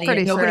everybody.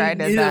 Pretty and sure nobody I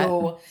did knew.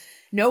 that.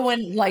 No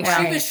one, like,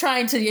 she was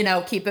trying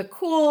to, keep it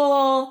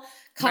cool,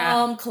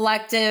 calm,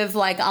 collective.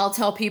 Like, I'll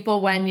tell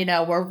people when,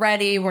 we're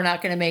ready. We're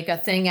not going to make a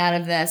thing out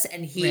of this.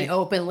 And he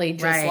openly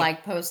just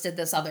like posted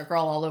this other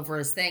girl all over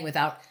his thing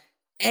without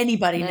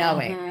anybody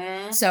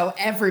knowing. So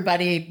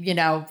everybody,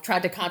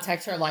 tried to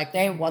contact her like,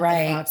 what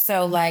the fuck?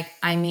 So like,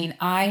 I mean,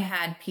 I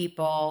had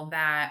people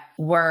that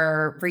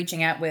were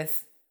reaching out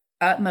with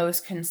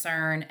utmost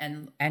concern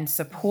and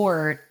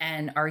support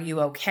and, are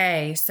you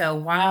okay? So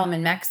while I'm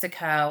in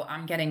Mexico,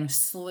 I'm getting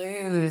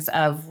slews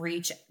of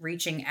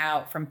reaching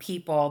out from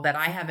people that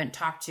I haven't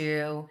talked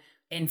to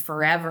in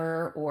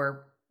forever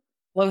or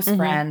close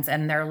friends.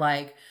 And they're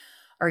like,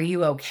 are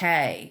you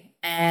okay?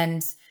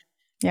 And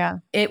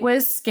it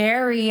was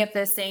scary at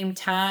the same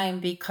time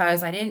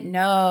because I didn't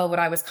know what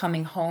I was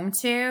coming home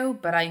to,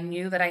 but I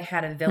knew that I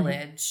had a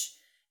village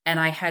and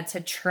I had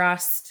to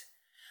trust.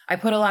 I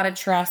put a lot of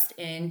trust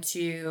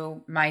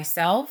into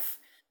myself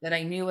that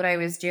I knew what I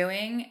was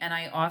doing. And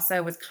I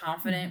also was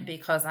confident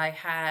because I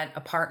had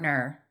a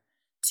partner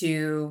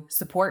to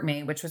support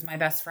me, which was my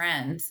best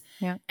friend.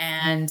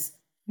 And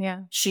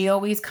she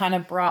always kind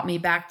of brought me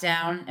back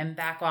down and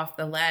back off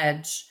the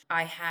ledge.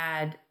 I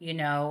had,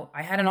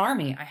 I had an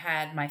army. I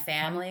had my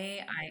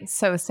family.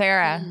 So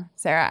Sarah,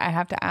 I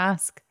have to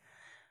ask,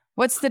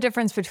 what's the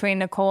difference between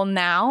Nicole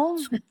now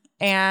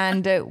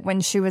and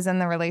when she was in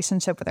the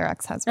relationship with her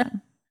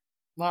ex-husband?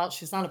 Well,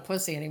 she's not a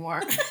pussy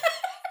anymore.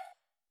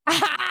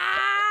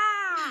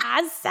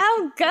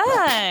 So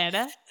good.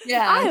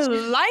 Yeah. I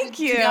like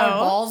you. She got her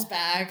balls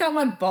back. Got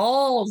my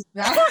balls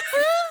back.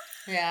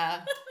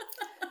 Yeah.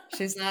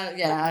 She's not,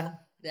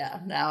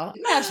 no.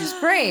 Yeah, she's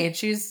great.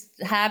 She's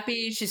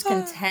happy. She's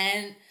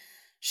content.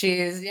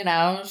 She's,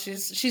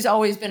 she's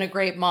always been a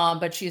great mom,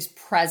 but she's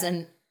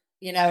present.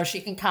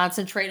 She can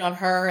concentrate on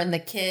her and the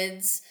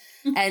kids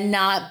and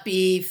not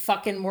be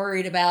fucking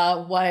worried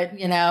about what,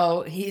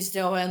 he's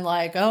doing.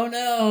 Like, oh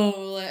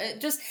no,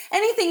 just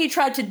anything he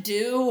tried to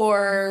do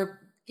or,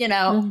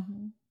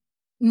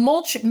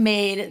 mulch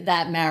made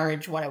that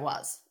marriage what it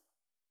was.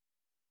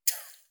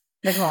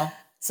 Nicole.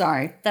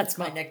 Sorry, that's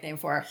my nickname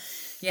for her.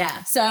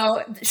 Yeah.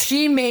 So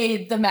she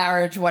made the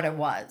marriage what it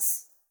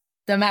was.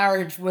 The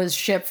marriage was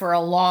shit for a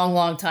long,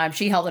 long time.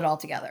 She held it all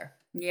together.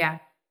 Yeah.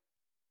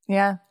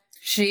 Yeah.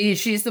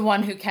 She's the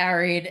one who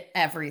carried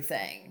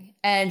everything.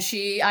 And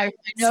I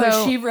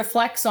know she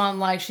reflects on,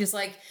 like, she's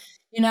like,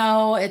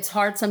 it's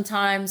hard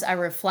sometimes. I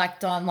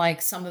reflect on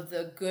like some of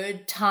the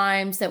good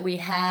times that we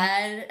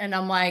had. And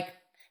I'm like,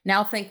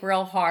 now think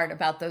real hard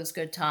about those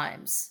good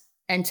times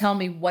and tell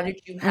me, what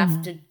did you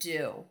have to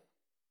do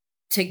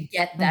to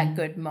get that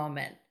good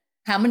moment?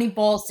 How many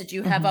balls did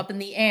you have up in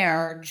the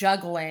air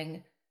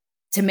juggling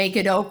to make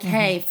it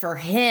okay for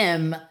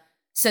him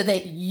so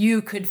that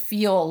you could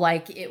feel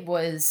like it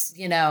was,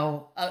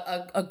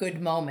 a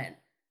good moment?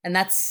 And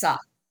that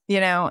sucked.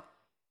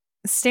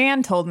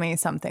 Stan told me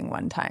something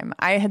one time.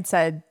 I had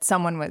said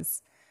someone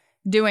was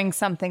doing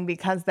something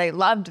because they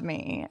loved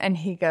me. And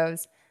he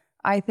goes,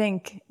 I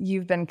think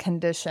you've been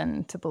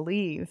conditioned to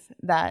believe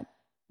that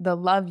the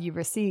love you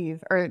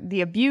receive or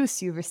the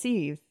abuse you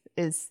receive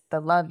is the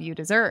love you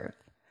deserve.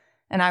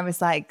 And I was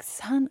like,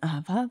 son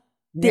of a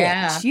bitch.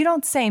 Yeah. You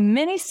don't say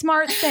many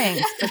smart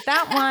things, but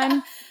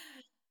that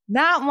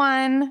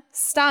one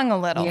stung a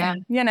little. Yeah.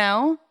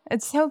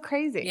 It's so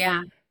crazy.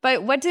 Yeah.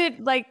 But what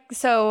did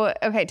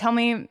okay, tell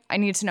me, I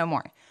need to know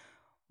more.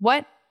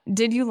 What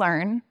did you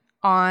learn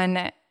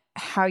on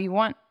how you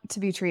want to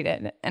be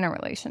treated in a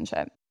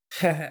relationship?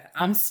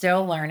 I'm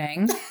still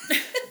learning.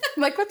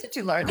 Like, what did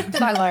you learn? What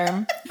did I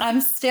learn?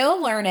 I'm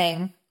still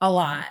learning a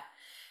lot.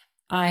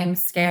 I'm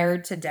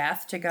scared to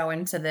death to go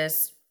into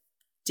this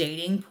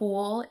dating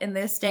pool in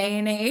this day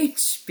and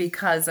age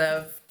because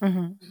of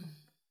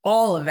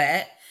all of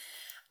it.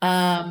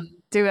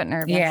 Do it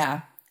nervous.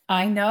 Yeah.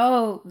 I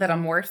know that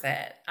I'm worth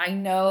it. I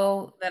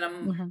know that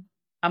I'm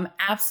I'm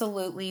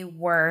absolutely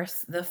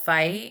worth the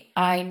fight.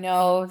 I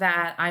know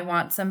that I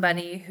want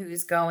somebody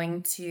who's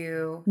going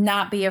to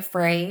not be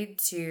afraid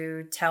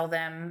to tell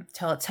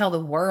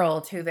the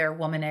world who their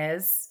woman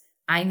is.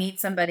 I need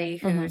somebody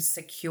who's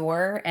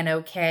secure and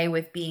okay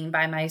with being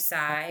by my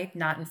side,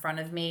 not in front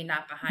of me,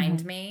 not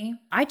behind me.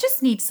 I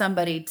just need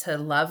somebody to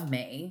love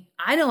me.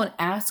 I don't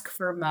ask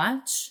for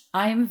much.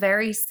 I'm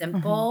very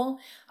simple.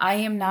 I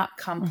am not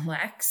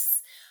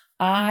complex.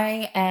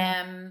 I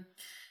am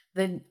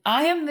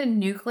the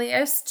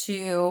nucleus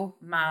to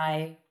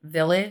my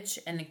village,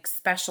 and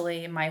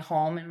especially my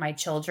home and my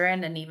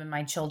children and even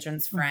my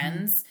children's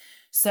friends.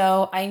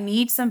 So I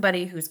need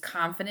somebody who's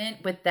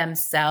confident with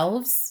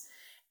themselves,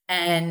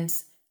 and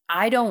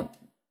I don't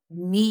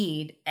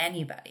need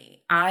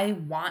anybody. I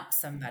want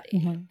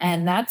somebody.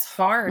 And that's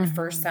hard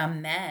for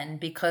some men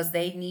because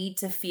they need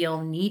to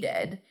feel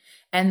needed,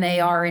 and they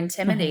are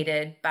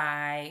intimidated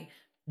by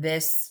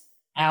this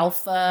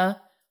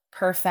alpha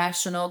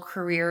professional,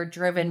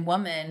 career-driven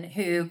woman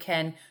who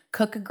can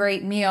cook a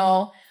great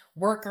meal,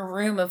 work a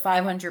room of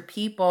 500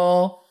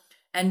 people,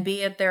 and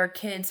be at their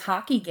kids'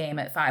 hockey game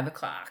at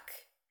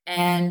 5:00.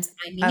 And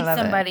I need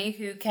somebody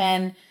who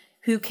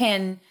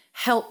can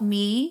help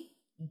me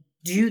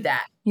do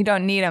that. You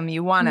don't need them,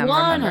 you want them.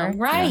 Remember?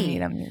 Right? You don't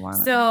need them, you want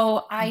them.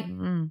 So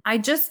I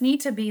just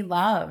need to be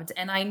loved,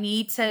 and I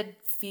need to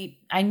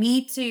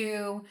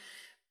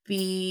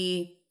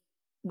be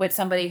with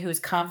somebody who's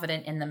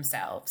confident in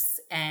themselves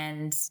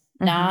and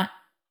not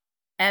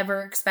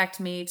ever expect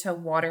me to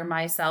water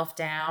myself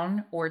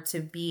down or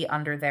to be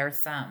under their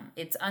thumb.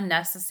 It's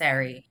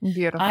unnecessary.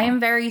 Beautiful. I am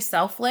very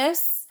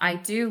selfless. I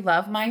do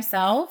love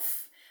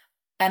myself,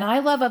 and I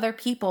love other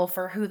people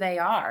for who they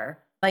are.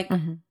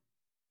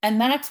 And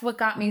that's what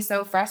got me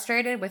so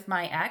frustrated with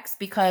my ex,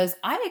 because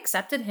I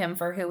accepted him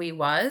for who he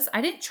was.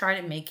 I didn't try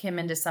to make him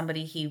into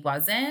somebody he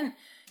wasn't.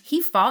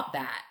 He fought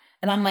that.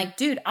 And I'm like,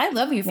 dude, I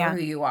love you for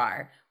who you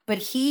are. But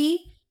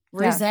he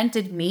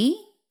resented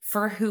me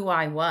for who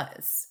I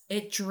was.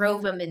 It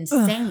drove him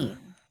insane.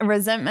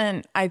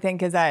 Resentment, I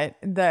think, is at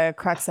the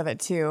crux of it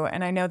too.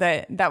 And I know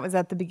that was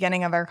at the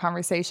beginning of our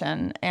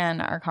conversation,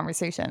 and our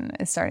conversation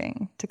is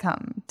starting to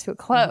come to a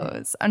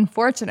close,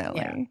 unfortunately.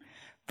 Yeah.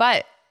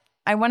 But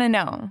I want to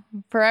know,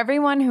 for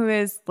everyone who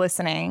is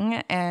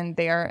listening and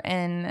they are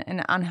in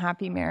an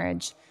unhappy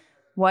marriage,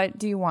 what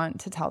do you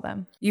want to tell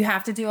them? You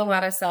have to do a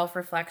lot of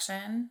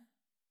self-reflection,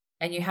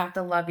 and you have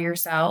to love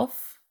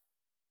yourself,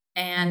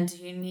 and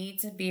you need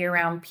to be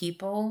around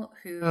people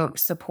who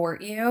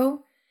support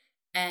you,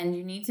 and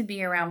you need to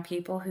be around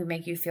people who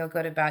make you feel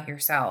good about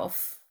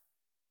yourself.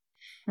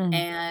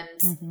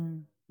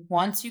 And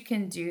once you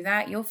can do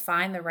that, you'll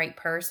find the right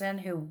person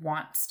who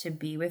wants to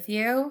be with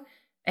you.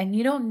 And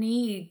you don't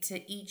need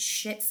to eat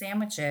shit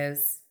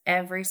sandwiches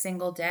every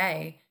single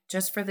day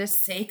just for the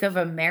sake of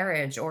a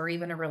marriage or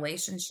even a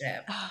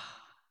relationship.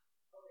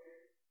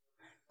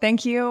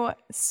 Thank you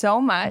so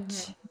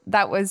much.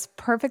 That was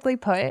perfectly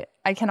put.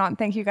 I cannot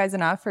thank you guys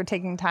enough for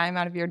taking time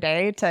out of your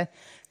day to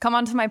come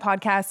onto my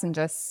podcast and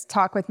just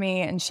talk with me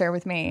and share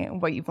with me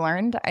what you've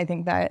learned. I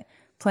think that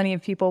plenty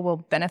of people will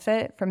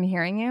benefit from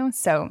hearing you.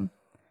 So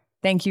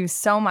thank you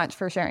so much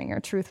for sharing your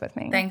truth with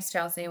me. Thanks,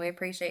 Chelsea. We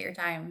appreciate your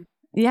time.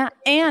 Yeah.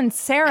 And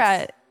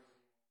Sarah,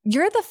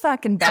 you're the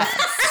fucking best.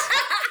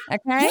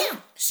 Okay? Yeah,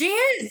 she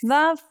is.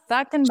 The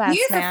fucking best,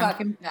 She's man. the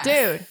fucking best.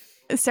 Dude,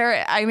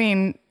 Sarah, I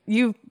mean,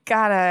 you've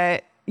got a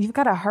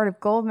heart of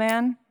gold,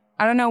 man.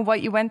 I don't know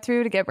what you went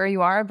through to get where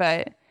you are, but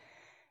it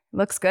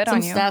looks good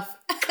on you. Stuff.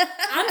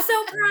 I'm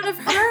so proud of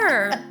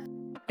her.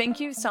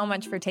 Thank you so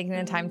much for taking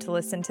the time to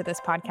listen to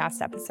this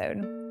podcast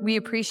episode. We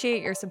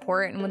appreciate your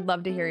support and would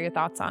love to hear your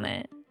thoughts on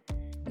it.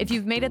 If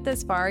you've made it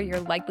this far, you're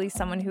likely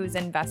someone who is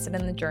invested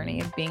in the journey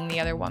of being the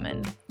other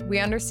woman. We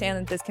understand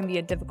that this can be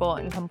a difficult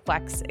and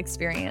complex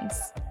experience,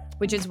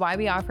 which is why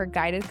we offer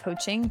guided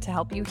coaching to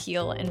help you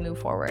heal and move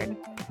forward.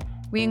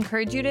 We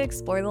encourage you to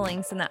explore the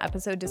links in the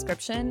episode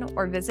description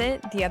or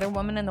visit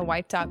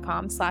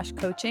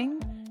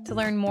theotherwomanandthewife.com/coaching to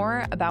learn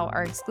more about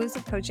our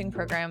exclusive coaching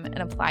program and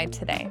apply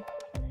today.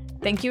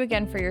 Thank you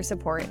again for your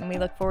support, and we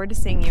look forward to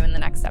seeing you in the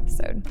next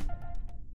episode.